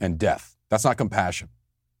and death. That's not compassion.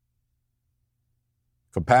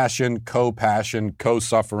 Compassion, co-passion,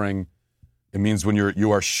 co-suffering. It means when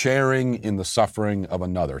you are sharing in the suffering of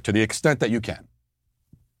another to the extent that you can.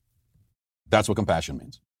 That's what compassion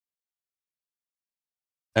means.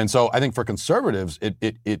 And so I think for conservatives,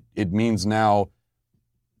 it means now,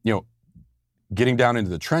 getting down into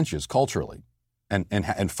the trenches culturally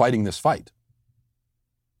and fighting this fight.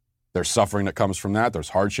 There's suffering that comes from that. There's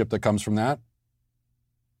hardship that comes from that.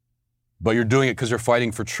 But you're doing it because you're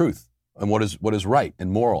fighting for truth and what is right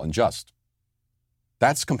and moral and just.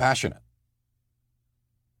 That's compassionate.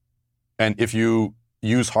 And if you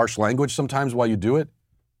use harsh language sometimes while you do it,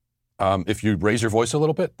 if you raise your voice a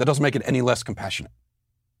little bit, that doesn't make it any less compassionate.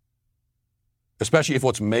 Especially if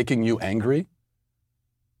what's making you angry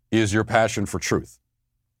is your passion for truth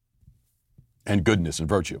and goodness and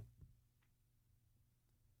virtue.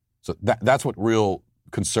 So that's what real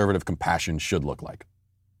conservative compassion should look like.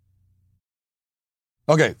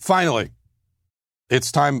 Okay, finally,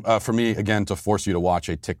 it's time for me again to force you to watch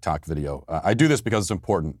a TikTok video. I do this because it's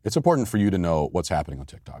important. It's important for you to know what's happening on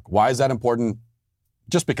TikTok. Why is that important?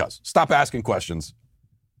 Just because. Stop asking questions.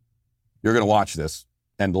 You're going to watch this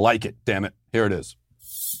and like it, damn it. Here it is.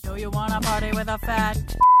 Know you wanna party with a fat,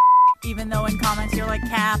 even though in comments you're like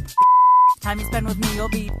cap. Time you spend with me, you'll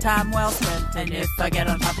be time well spent. And if I get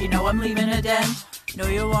on top, you know I'm leaving a dent. Know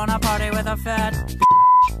you wanna party with a fat,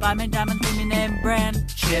 buy me diamonds, give me name brand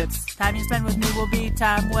chips. Time you spend with me will be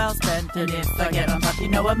time well spent. And if I get on top, you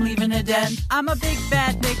know I'm leaving a dent. I'm a big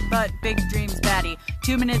bad, big butt, big dreams baddie.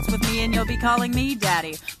 2 minutes with me and you'll be calling me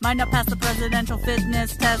daddy. Might not pass the presidential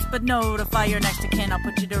fitness test, but notify your next of kin, I'll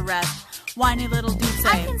put you to rest. Whiny little dude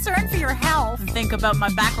say, I'm concerned for your health. And think about my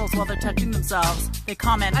back rolls while they're touching themselves. They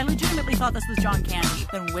comment, I legitimately thought this was John Candy.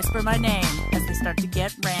 Then whisper my name as they start to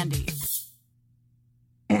get randy.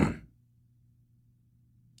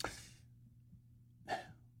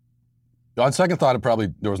 On second thought,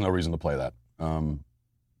 there was no reason to play that.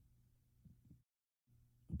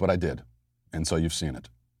 But I did. And so you've seen it.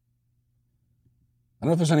 I don't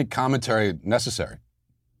know if there's any commentary necessary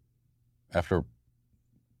after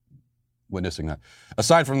witnessing that.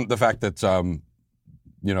 Aside from the fact that,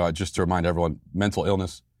 just to remind everyone, mental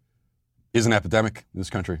illness is an epidemic in this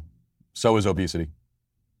country. So is obesity.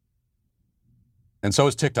 And so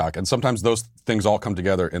is TikTok. And sometimes those things all come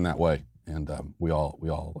together in that way. And we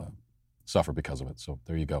all suffer because of it. So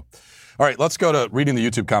there you go. All right, let's go to reading the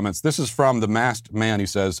YouTube comments. This is from The Masked Man. He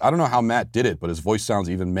says, I don't know how Matt did it, but his voice sounds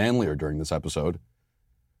even manlier during this episode.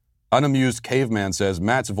 Unamused Caveman says,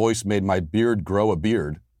 Matt's voice made my beard grow a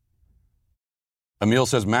beard. Emil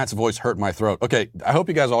says, Matt's voice hurt my throat. Okay, I hope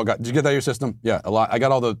you guys all did you get that out of your system? Yeah, a lot. I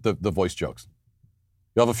got all the voice jokes.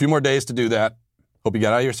 You'll have a few more days to do that. Hope you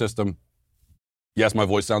got out of your system. Yes, my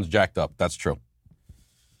voice sounds jacked up. That's true.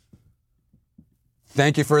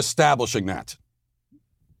 Thank you for establishing that.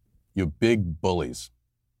 You big bullies.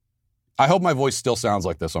 I hope my voice still sounds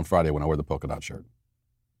like this on Friday when I wear the polka dot shirt.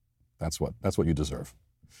 That's what you deserve.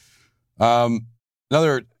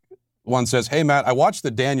 Another one says, hey, Matt, I watched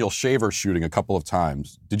the Daniel Shaver shooting a couple of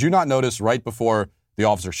times. Did you not notice right before the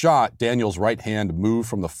officer shot, Daniel's right hand moved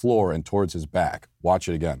from the floor and towards his back? Watch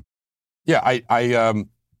it again. Yeah,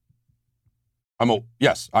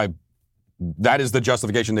 that is the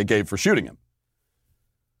justification they gave for shooting him.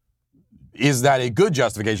 Is that a good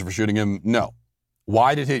justification for shooting him? No.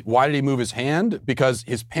 Why did he move his hand? Because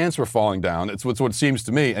his pants were falling down. It's what it seems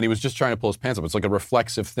to me, and he was just trying to pull his pants up. It's like a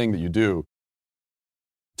reflexive thing that you do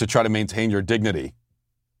to try to maintain your dignity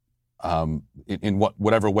in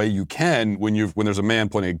whatever way you can when there's a man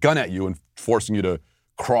pointing a gun at you and forcing you to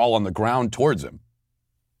crawl on the ground towards him.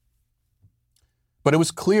 But it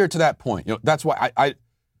was clear to that point. That's why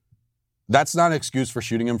that's not an excuse for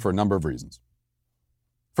shooting him for a number of reasons.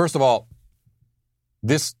 First of all,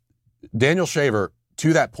 this Daniel Shaver,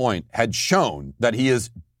 to that point, had shown that he is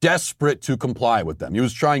desperate to comply with them. He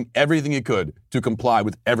was trying everything he could to comply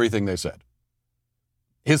with everything they said.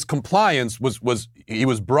 His compliance he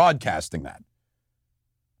was broadcasting that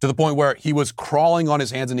to the point where he was crawling on his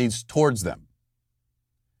hands and knees towards them.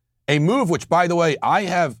 A move which, by the way,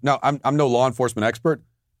 I'm no law enforcement expert.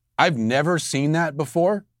 I've never seen that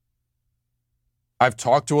before. I've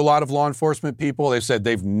talked to a lot of law enforcement people. They've said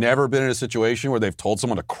they've never been in a situation where they've told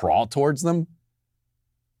someone to crawl towards them.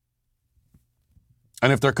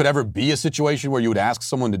 And if there could ever be a situation where you would ask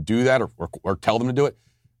someone to do that or tell them to do it,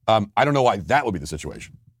 I don't know why that would be the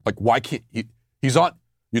situation. Like, why can't he's on?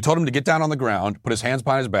 You told him to get down on the ground, put his hands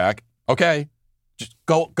behind his back. Okay, just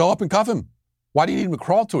go up and cuff him. Why do you need him to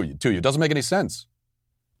crawl to you? It doesn't make any sense.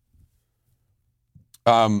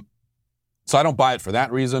 So I don't buy it for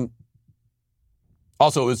that reason.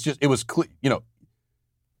 Also, it was clear,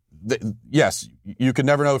 yes, you could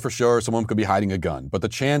never know for sure. Someone could be hiding a gun, but the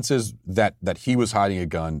chances that he was hiding a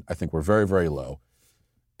gun, I think, were very, very low.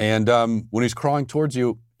 And when he's crawling towards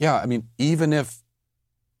you, yeah, I mean, even if,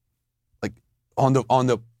 like, on the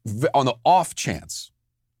off chance,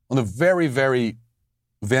 on the very, very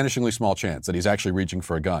vanishingly small chance that he's actually reaching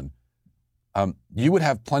for a gun, you would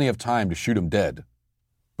have plenty of time to shoot him dead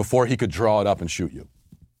before he could draw it up and shoot you.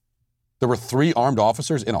 There were 3 armed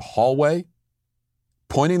officers in a hallway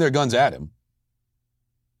pointing their guns at him.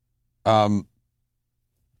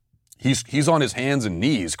 He's on his hands and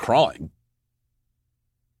knees crawling.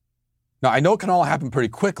 Now, I know it can all happen pretty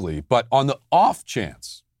quickly, but on the off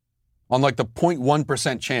chance, on like the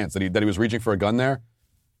 0.1% chance that he was reaching for a gun there,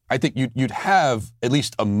 I think you'd have at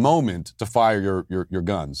least a moment to fire your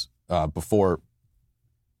guns before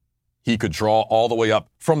he could draw all the way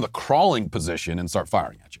up from the crawling position and start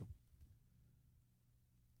firing at you.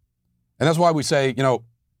 And that's why we say,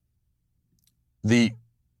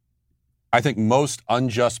 I think most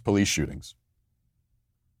unjust police shootings,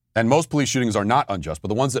 and most police shootings are not unjust, but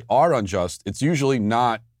the ones that are unjust, it's usually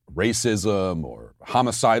not racism or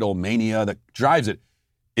homicidal mania that drives it.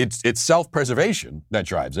 It's self-preservation that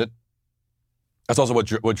drives it. That's also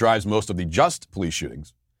what drives most of the just police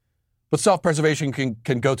shootings. But self-preservation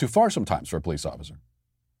can go too far sometimes for a police officer.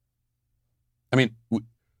 I mean,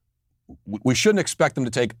 we shouldn't expect them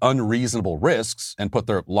to take unreasonable risks and put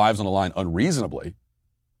their lives on the line unreasonably.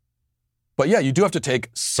 But yeah, you do have to take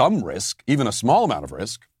some risk, even a small amount of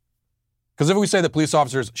risk. Because if we say that police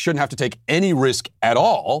officers shouldn't have to take any risk at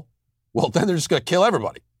all, well, then they're just going to kill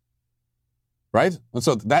everybody. Right? And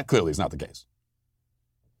so that clearly is not the case.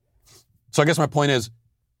 So I guess my point is,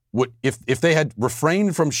 if they had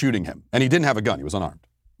refrained from shooting him, and he didn't have a gun, he was unarmed.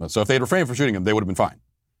 So if they had refrained from shooting him, they would have been fine.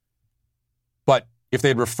 But if they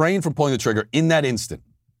had refrained from pulling the trigger in that instant,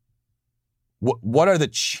 what are the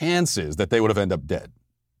chances that they would have ended up dead,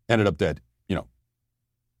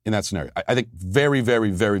 in that scenario? I think very, very,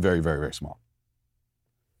 very, very, very, very small.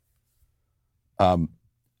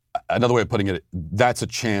 Another way of putting it, that's a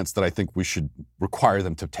chance that I think we should require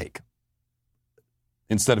them to take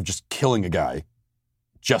instead of just killing a guy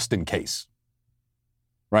just in case,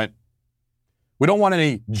 right? We don't want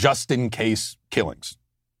any just in case killings.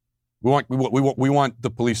 We want the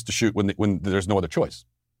police to shoot when there's no other choice,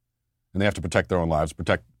 and they have to protect their own lives,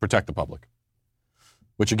 protect the public.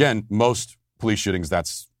 Which again, most police shootings,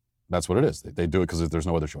 that's what it is. They do it because there's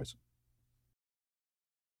no other choice.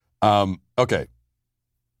 Okay.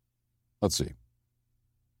 Let's see.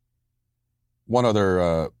 One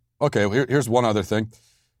other, here's one other thing.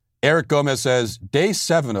 Eric Gomez says, day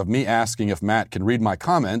 7 of me asking if Matt can read my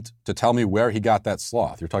comment to tell me where he got that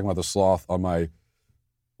sloth. You're talking about the sloth on my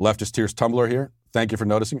Leftist Tears Tumblr here. Thank you for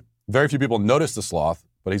noticing. Very few people notice the sloth,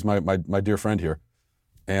 but he's my dear friend here.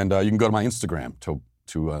 And you can go to my Instagram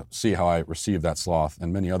to see how I received that sloth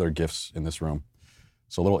and many other gifts in this room.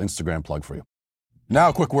 So a little Instagram plug for you. Now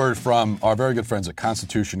a quick word from our very good friends at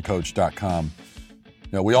ConstitutionCoach.com.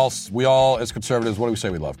 We all as conservatives, what do we say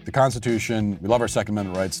we love? The Constitution. We love our Second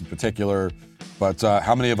Amendment rights in particular. But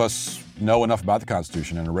how many of us know enough about the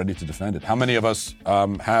Constitution and are ready to defend it? How many of us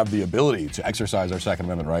have the ability to exercise our Second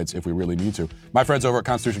Amendment rights if we really need to? My friends over at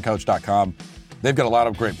ConstitutionCoach.com, they've got a lot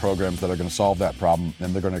of great programs that are going to solve that problem,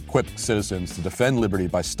 and they're going to equip citizens to defend liberty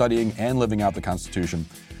by studying and living out the Constitution.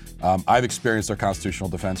 I've experienced their constitutional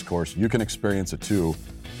defense course. You can experience it too.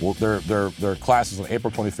 Well, their classes on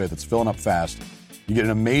April 25th. It's filling up fast. You get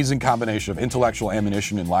an amazing combination of intellectual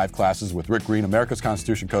ammunition in live classes with Rick Green, America's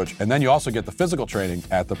Constitution coach, and then you also get the physical training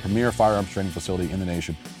at the premier firearms training facility in the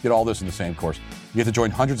nation. You get all this in the same course. You get to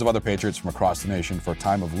join hundreds of other patriots from across the nation for a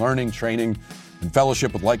time of learning, training, and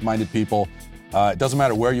fellowship with like-minded people. It doesn't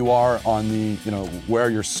matter where you are on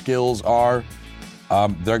where your skills are.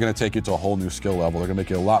 They're going to take you to a whole new skill level. They're going to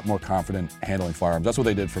make you a lot more confident handling firearms. That's what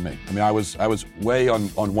they did for me. I mean, I was way on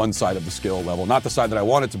one side of the skill level, not the side that I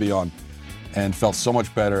wanted to be on, and felt so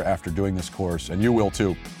much better after doing this course, and you will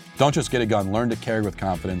too. Don't just get a gun. Learn to carry with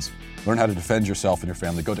confidence. Learn how to defend yourself and your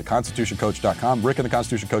family. Go to ConstitutionCoach.com. Rick and the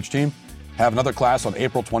Constitution Coach team have another class on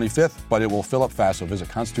April 25th, but it will fill up fast, so visit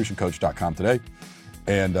ConstitutionCoach.com today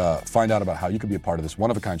and find out about how you can be a part of this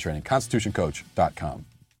one-of-a-kind training, ConstitutionCoach.com.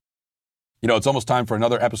 It's almost time for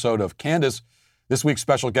another episode of Candace. This week's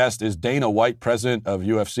special guest is Dana White, president of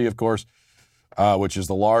UFC, of course, which is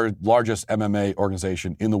the largest MMA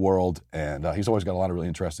organization in the world. And he's always got a lot of really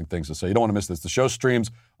interesting things to say. You don't want to miss this. The show streams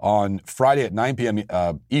on Friday at 9 p.m.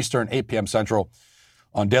 Eastern, 8 p.m. Central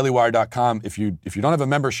on dailywire.com. If you don't have a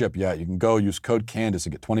membership yet, you can go use code Candace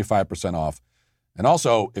and get 25% off. And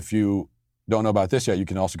also, if you don't know about this yet, you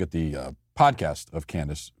can also get the podcast of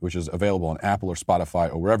Candace, which is available on Apple or Spotify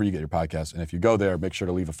or wherever you get your podcasts. And if you go there, make sure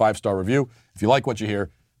to leave a 5-star review if you like what you hear.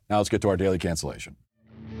 Now let's get to our daily cancellation.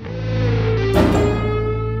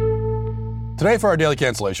 Today for our daily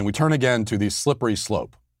cancellation, we turn again to the slippery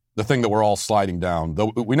slope, the thing that we're all sliding down.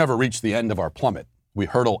 Though we never reach the end of our plummet. We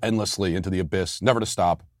hurtle endlessly into the abyss, never to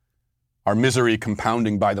stop. Our misery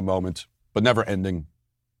compounding by the moment, but never ending,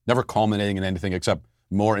 never culminating in anything except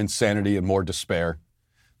more insanity and more despair.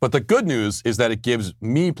 But the good news is that it gives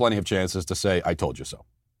me plenty of chances to say, I told you so.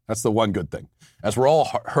 That's the one good thing. As we're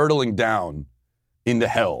all hurtling down into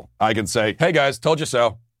hell, I can say, hey guys, told you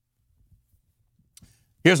so.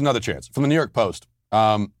 Here's another chance from the New York Post.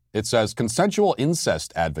 It says, consensual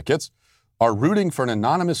incest advocates are rooting for an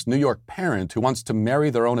anonymous New York parent who wants to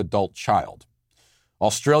marry their own adult child.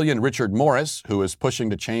 Australian Richard Morris, who is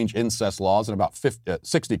pushing to change incest laws in about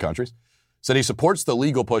 60 countries, said he supports the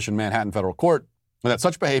legal push in Manhattan federal court and that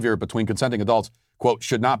such behavior between consenting adults, quote,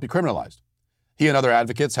 should not be criminalized. He and other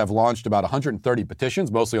advocates have launched about 130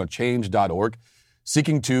 petitions, mostly on change.org,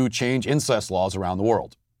 seeking to change incest laws around the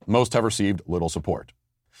world. Most have received little support.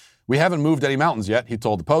 We haven't moved any mountains yet, he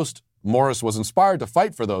told the Post. Morris was inspired to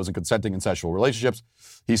fight for those in consenting incestual relationships.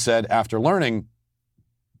 He said after learning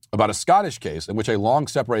about a Scottish case in which a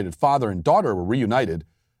long-separated father and daughter were reunited,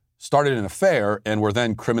 started an affair, and were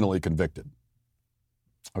then criminally convicted.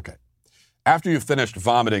 Okay. After you've finished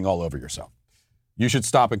vomiting all over yourself, you should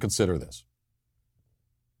stop and consider this.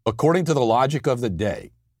 According to the logic of the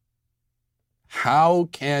day, how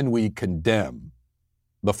can we condemn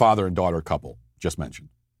the father and daughter couple just mentioned?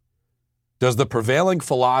 Does the prevailing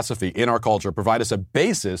philosophy in our culture provide us a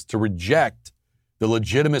basis to reject the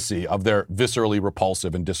legitimacy of their viscerally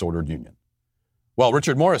repulsive and disordered union? Well,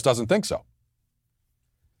 Richard Morris doesn't think so.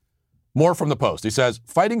 More from the Post. He says,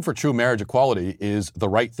 fighting for true marriage equality is the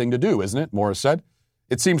right thing to do, isn't it? Morris said.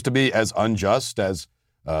 It seems to be as unjust as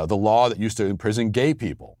the law that used to imprison gay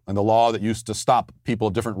people and the law that used to stop people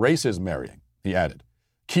of different races marrying, he added.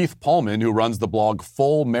 Keith Pullman, who runs the blog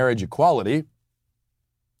Full Marriage Equality,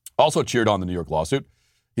 also cheered on the New York lawsuit.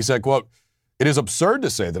 He said, quote, it is absurd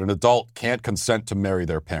to say that an adult can't consent to marry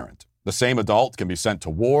their parent. The same adult can be sent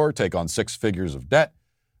to war, take on 6 figures of debt,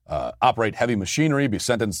 operate heavy machinery, be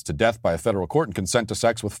sentenced to death by a federal court, and consent to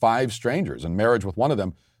sex with 5 strangers and marriage with one of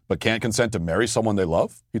them, but can't consent to marry someone they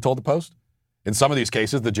love, he told the Post. In some of these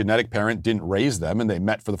cases, the genetic parent didn't raise them and they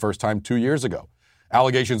met for the first time 2 years ago.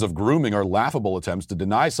 Allegations of grooming are laughable attempts to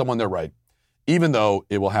deny someone their right, even though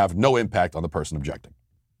it will have no impact on the person objecting.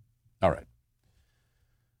 All right.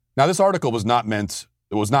 Now, this article was not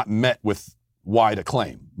met with wide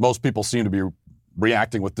acclaim. Most people seem to be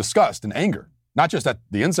reacting with disgust and anger, not just at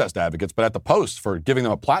the incest advocates, but at the Post for giving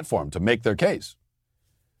them a platform to make their case.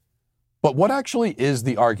 But what actually is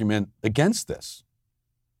the argument against this?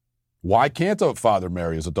 Why can't a father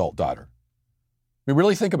marry his adult daughter? I mean,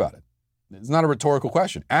 really think about it. It's not a rhetorical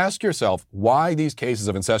question. Ask yourself why these cases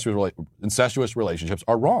of incestuous relationships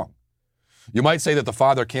are wrong. You might say that the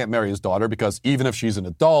father can't marry his daughter because even if she's an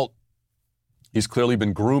adult, he's clearly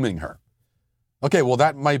been grooming her. Okay, well,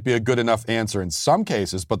 that might be a good enough answer in some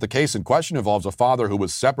cases, but the case in question involves a father who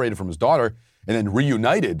was separated from his daughter and then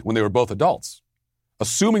reunited when they were both adults.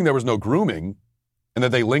 Assuming there was no grooming and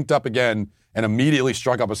that they linked up again and immediately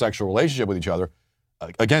struck up a sexual relationship with each other,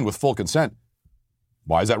 again, with full consent,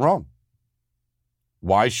 why is that wrong?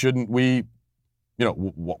 Why shouldn't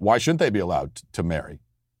why shouldn't they be allowed to marry?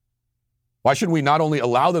 Why shouldn't we not only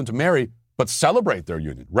allow them to marry, but celebrate their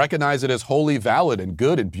union, recognize it as wholly valid and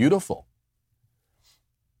good and beautiful?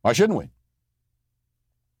 Why shouldn't we?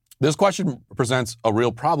 This question presents a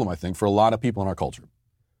real problem, I think, for a lot of people in our culture.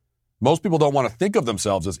 Most people don't want to think of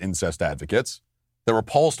themselves as incest advocates. They're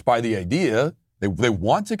repulsed by the idea. They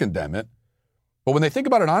want to condemn it. But when they think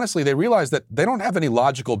about it honestly, they realize that they don't have any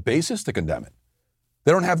logical basis to condemn it.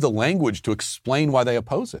 They don't have the language to explain why they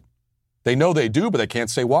oppose it. They know they do, but they can't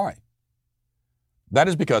say why. That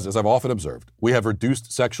is because, as I've often observed, we have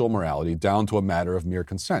reduced sexual morality down to a matter of mere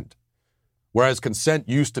consent. Whereas consent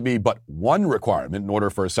used to be but one requirement in order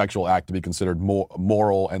for a sexual act to be considered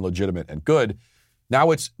moral and legitimate and good,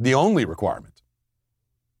 now it's the only requirement.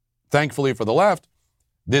 Thankfully for the left,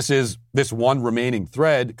 this one remaining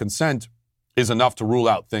thread, consent, is enough to rule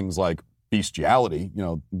out things like bestiality.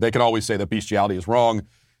 They can always say that bestiality is wrong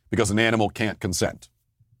because an animal can't consent.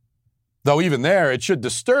 Though even there, it should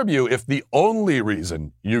disturb you if the only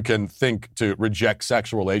reason you can think to reject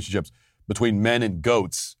sexual relationships between men and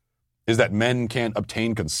goats is that men can't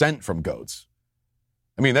obtain consent from goats.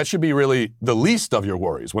 I mean, that should be really the least of your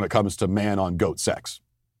worries when it comes to man-on-goat sex.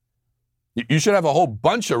 You should have a whole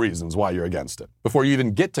bunch of reasons why you're against it before you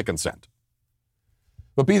even get to consent.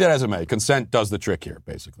 But be that as it may, consent does the trick here,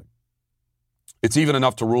 basically. It's even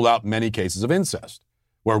enough to rule out many cases of incest,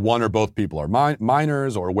 where one or both people are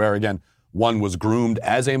minors, or where, again, one was groomed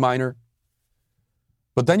as a minor.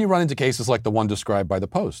 But then you run into cases like the one described by the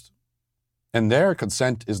Post. And there,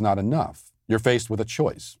 consent is not enough. You're faced with a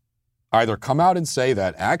choice. Either come out and say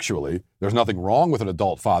that, actually, there's nothing wrong with an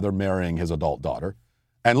adult father marrying his adult daughter,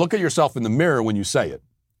 and look at yourself in the mirror when you say it.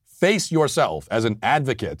 Face yourself as an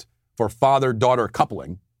advocate for father-daughter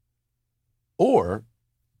coupling, or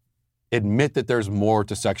admit that there's more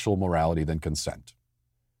to sexual morality than consent.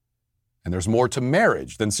 And there's more to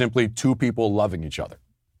marriage than simply two people loving each other.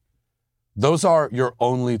 Those are your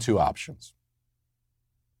only two options.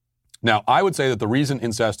 Now, I would say that the reason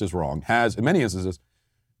incest is wrong has, in many instances,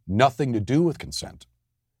 nothing to do with consent.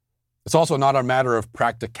 It's also not a matter of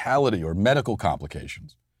practicality or medical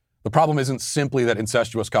complications. The problem isn't simply that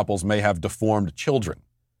incestuous couples may have deformed children.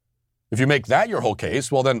 If you make that your whole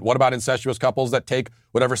case, well then what about incestuous couples that take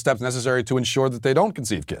whatever steps necessary to ensure that they don't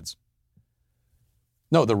conceive kids?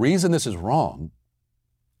 No, the reason this is wrong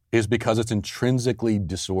is because it's intrinsically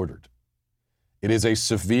disordered. It is a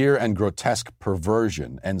severe and grotesque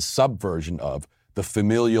perversion and subversion of the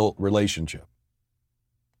familial relationship.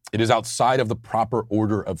 It is outside of the proper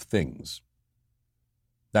order of things.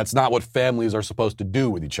 That's not what families are supposed to do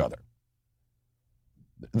with each other.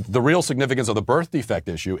 The real significance of the birth defect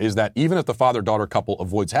issue is that even if the father-daughter couple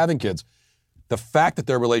avoids having kids, the fact that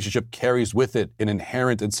their relationship carries with it an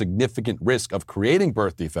inherent and significant risk of creating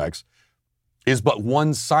birth defects is but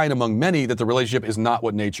one sign among many that the relationship is not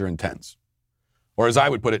what nature intends. Or as I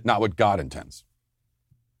would put it, not what God intends.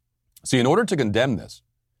 See, in order to condemn this,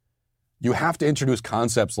 you have to introduce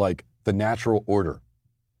concepts like the natural order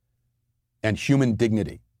and human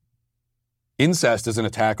dignity. Incest is an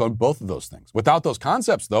attack on both of those things. Without those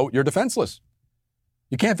concepts, though, you're defenseless.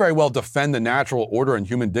 You can't very well defend the natural order and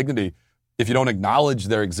human dignity if you don't acknowledge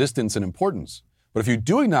their existence and importance. But if you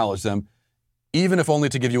do acknowledge them, even if only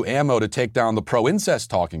to give you ammo to take down the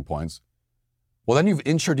pro-incest talking points, well, then you've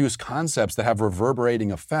introduced concepts that have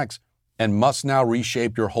reverberating effects and must now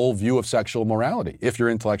reshape your whole view of sexual morality, if you're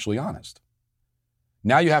intellectually honest.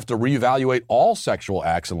 Now you have to reevaluate all sexual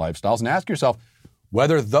acts and lifestyles and ask yourself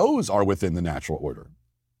whether those are within the natural order,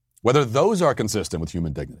 whether those are consistent with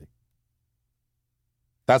human dignity.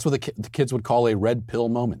 That's what the kids would call a red pill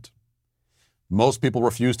moment. Most people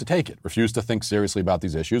refuse to take it, refuse to think seriously about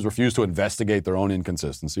these issues, refuse to investigate their own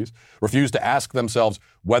inconsistencies, refuse to ask themselves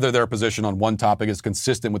whether their position on one topic is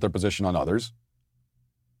consistent with their position on others.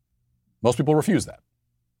 Most people refuse that.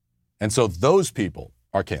 And so those people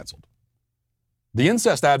are canceled. The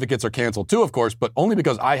incest advocates are canceled too, of course, but only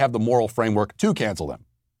because I have the moral framework to cancel them.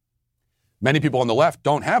 Many people on the left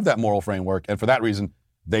don't have that moral framework, and for that reason,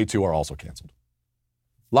 they too are also canceled.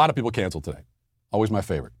 A lot of people canceled today. Always my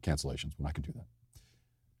favorite, cancellations, when I can do that.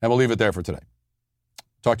 And we'll leave it there for today.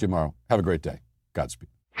 Talk to you tomorrow. Have a great day. Godspeed.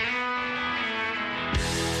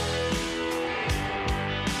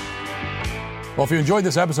 Well, if you enjoyed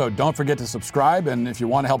this episode, don't forget to subscribe. And if you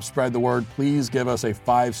want to help spread the word, please give us a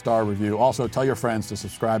 5-star review. Also, tell your friends to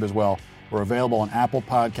subscribe as well. We're available on Apple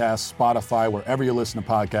Podcasts, Spotify, wherever you listen to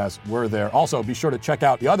podcasts. We're there. Also, be sure to check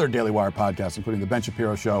out the other Daily Wire podcasts, including The Ben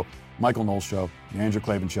Shapiro Show, Michael Knowles Show, The Andrew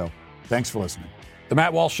Klavan Show. Thanks for listening. The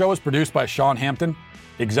Matt Walsh Show is produced by Sean Hampton,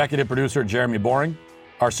 executive producer Jeremy Boring.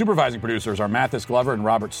 Our supervising producers are Mathis Glover and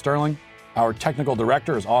Robert Sterling. Our technical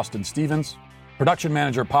director is Austin Stevens. Production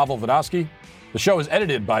manager Pavel Vodosky. The show is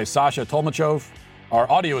edited by Sasha Tolmachov. Our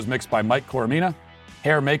audio is mixed by Mike Coromina.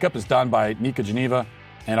 Hair and makeup is done by Nika Geneva.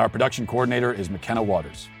 And our production coordinator is McKenna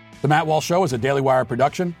Waters. The Matt Walsh Show is a Daily Wire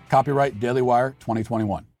production. Copyright Daily Wire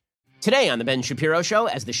 2021. Today on The Ben Shapiro Show,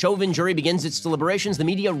 as the Chauvin jury begins its deliberations, the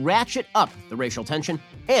media ratchet up the racial tension,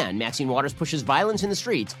 and Maxine Waters pushes violence in the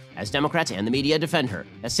streets as Democrats and the media defend her.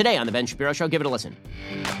 That's today on The Ben Shapiro Show. Give it a listen.